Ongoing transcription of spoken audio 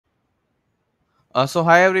So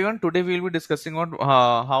hi everyone. Today we will be discussing on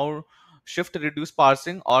how shift reduce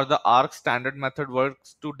parsing or the arc standard method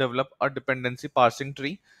works to develop a dependency parsing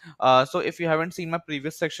tree. So if you haven't seen my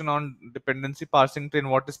previous section on dependency parsing tree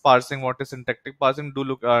and what is parsing, what is syntactic parsing,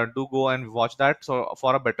 do go and watch that so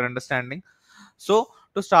for a better understanding. So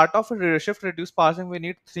to start off with shift reduce parsing, we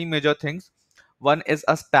need three major things. One is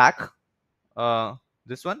a stack.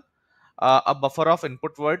 This one a buffer of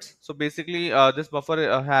input words. So basically, this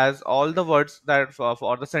buffer has all the words that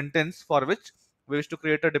for the sentence for which we wish to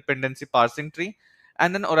create a dependency parsing tree,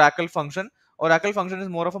 and then Oracle function. Oracle function is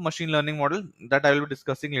more of a machine learning model that I will be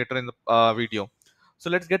discussing later in the video.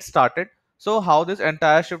 So let's get started. So how this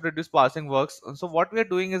entire shift reduce parsing works. So what we are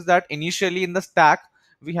doing is that initially in the stack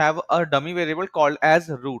we have a dummy variable called as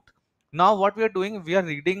root. Now what we are doing, we are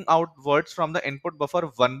reading out words from the input buffer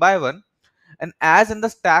one by one, and as in the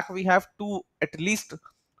stack we have at least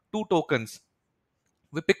two tokens.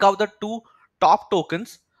 We pick out the two top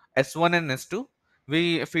tokens, s1 and s2.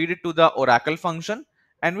 We feed it to the oracle function,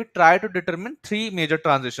 and we try to determine three major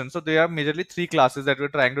transitions. So there are majorly three classes that we're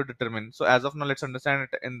trying to determine. So as of now, let's understand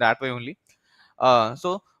it in that way only.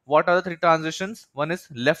 So what are the three transitions? One is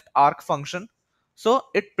left arc function. So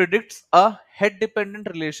it predicts a head dependent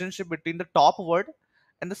relationship between the top word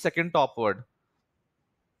and the second top word,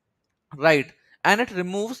 right? And it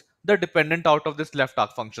removes the dependent out of this left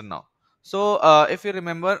arc function now. So if you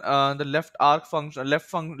remember, the left arc function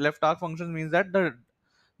means that the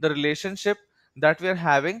relationship that we are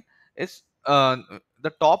having is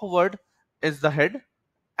the top word is the head,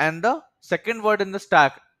 and the second word in the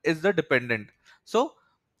stack is the dependent. So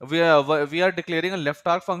we are declaring a left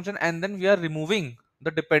arc function, and then we are removing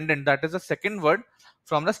the dependent, that is the second word,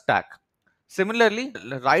 from the stack. Similarly,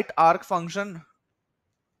 right arc function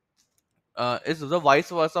is the vice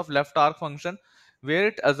versa of left arc function, where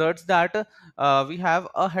it asserts that we have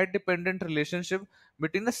a head dependent relationship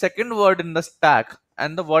between the second word in the stack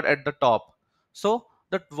and the word at the top. So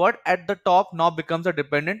the word at the top now becomes a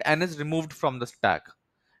dependent and is removed from the stack.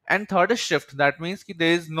 And third is shift. That means ki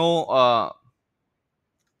there is no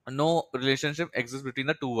relationship exists between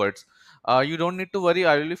the two words. You don't need to worry.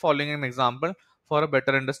 I will be following an example for a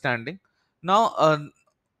better understanding. Now,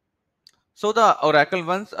 so the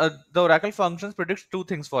Oracle functions predicts two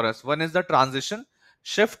things for us. One is the transition,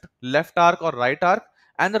 shift, left arc or right arc,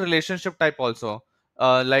 and the relationship type also.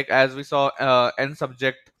 Like as we saw, n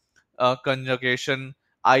subject, conjugation,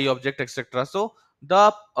 I object, etc. So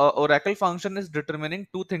the Oracle function is determining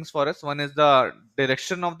two things for us. One is the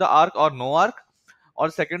direction of the arc or no arc, or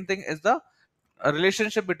second thing is the a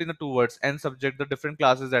relationship between the two words and subject, the different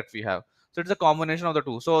classes that we have. So it's a combination of the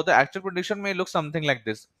two. So the actual prediction may look something like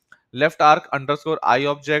this: left arc underscore I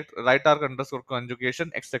object, right arc underscore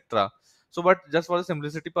conjugation, etc. So but just for the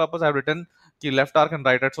simplicity purpose, I've written the left arc and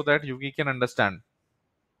right arc so that you can understand.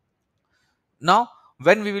 Now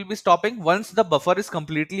when we will be stopping once the buffer is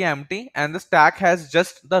completely empty and the stack has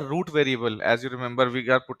just the root variable. As you remember, we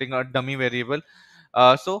are putting a dummy variable.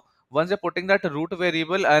 So once you're putting that root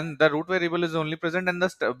variable and the root variable is only present and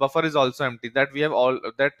the buffer is also empty, that we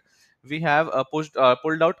have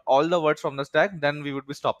pulled out all the words from the stack, then we would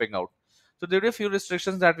be stopping out. So there are a few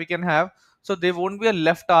restrictions that we can have. So there won't be a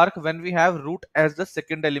left arc when we have root as the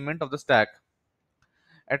second element of the stack.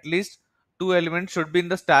 At least two elements should be in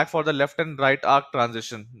the stack for the left and right arc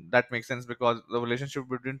transition. That makes sense because the relationship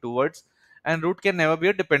between two words, and root can never be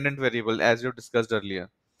a dependent variable, as you discussed earlier.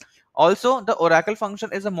 Also, the Oracle function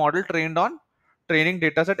is a model trained on training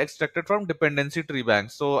dataset extracted from dependency tree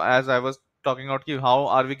banks. So as I was talking about how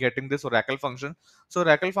are we getting this Oracle function? So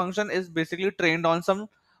Oracle function is basically trained on some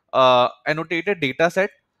annotated dataset.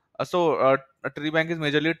 A tree bank is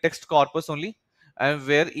majorly text corpus only, and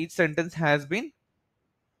where each sentence has been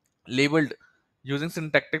labeled using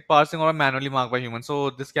syntactic parsing or manually marked by humans.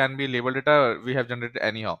 So this can be labeled data we have generated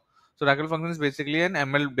anyhow. So Rackle function is basically an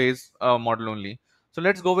ML based model only. So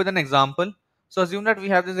let's go with an example. So assume that we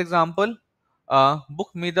have this example,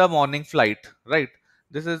 book me the morning flight, right?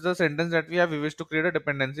 This is the sentence that we have. We wish to create a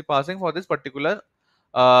dependency parsing for this particular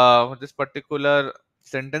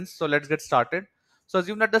sentence. So let's get started. So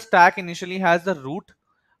assume that the stack initially has the root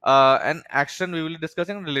and action we will be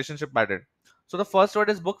discussing relationship pattern. So the first word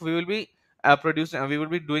is book. We will be producing. We will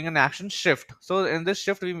be doing an action shift. So in this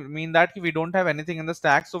shift, we mean that we don't have anything in the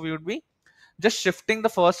stack. So we would be just shifting the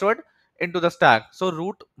first word into the stack. So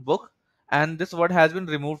root book, and this word has been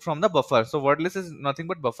removed from the buffer. So wordless is nothing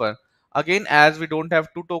but buffer. Again, as we don't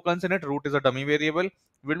have two tokens in it, root is a dummy variable.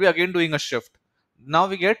 We'll be again doing a shift. Now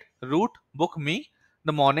we get root book me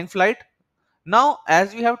the morning flight. Now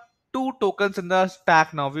as we have two tokens in the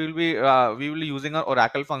stack, now we will be using our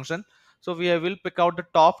Oracle function. So we will pick out the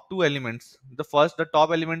top two elements. The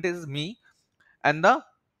top element is me, and the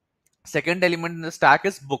second element in the stack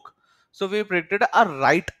is book. So we predicted a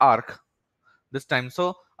right arc this time.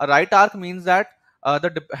 So a right arc means that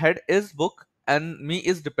head is book and me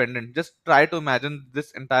is dependent. Just try to imagine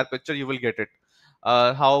this entire picture, you will get it.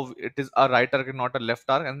 How it is a right arc and not a left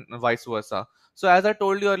arc, and vice versa. So as I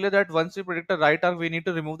told you earlier, that once we predict a right arc, we need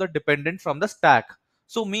to remove the dependent from the stack.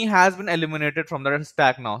 So me has been eliminated from the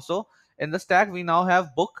stack now. So in the stack we now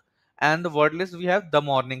have book, and the word list we have the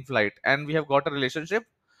morning flight, and we have got a relationship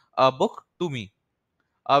book to me.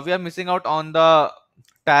 We are missing out on the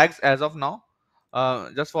tags as of now,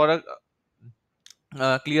 just for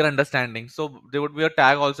a clear understanding. So there would be a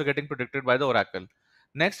tag also getting predicted by the oracle.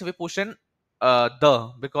 Next we push in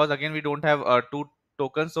because again we don't have two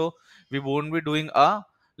tokens, so we won't be doing a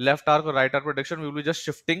left arc or right arc prediction. We will be just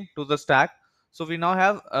shifting to the stack. So we now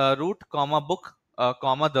have root comma book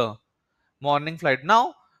comma the morning flight.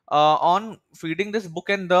 Now on feeding this book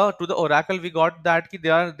and the to the oracle, we got that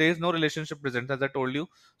there is no relationship present, as I told you.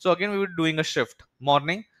 So again we were doing a shift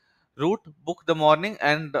morning root book the morning,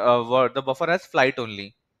 and the buffer has flight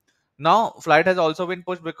only. Now flight has also been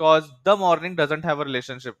pushed because the morning doesn't have a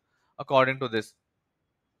relationship according to this,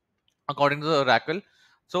 according to the oracle.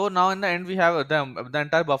 So now in the end we have the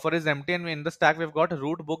entire buffer is empty, and in the stack we've got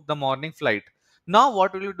root book the morning flight. Now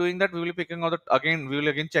what will be doing that, we will be picking out we will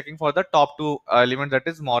again checking for the top two elements, that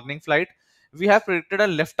is morning flight. We have predicted a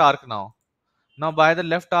left arc now. Now, by the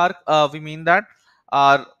left arc, we mean that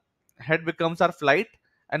our head becomes our flight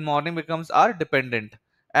and morning becomes our dependent.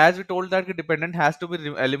 As we told that the dependent has to be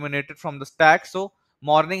eliminated from the stack, so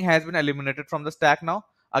morning has been eliminated from the stack now.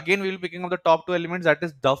 Again, we will be picking up the top two elements, that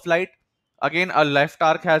is the flight. Again, a left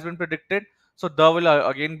arc has been predicted, so the will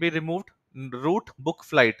again be removed. Root, book,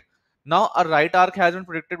 flight. Now, a right arc has been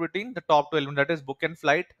predicted between the top two elements, that is book and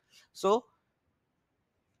flight. So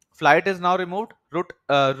flight is now removed. Root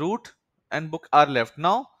and book are left.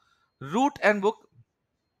 Now root and book,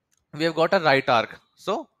 we have got a right arc.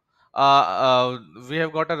 So we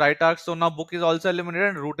have got a right arc, so now book is also eliminated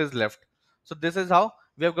and root is left. So this is how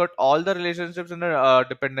we have got all the relationships in the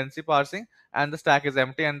dependency parsing, and the stack is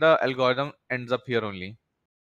empty and the algorithm ends up here only.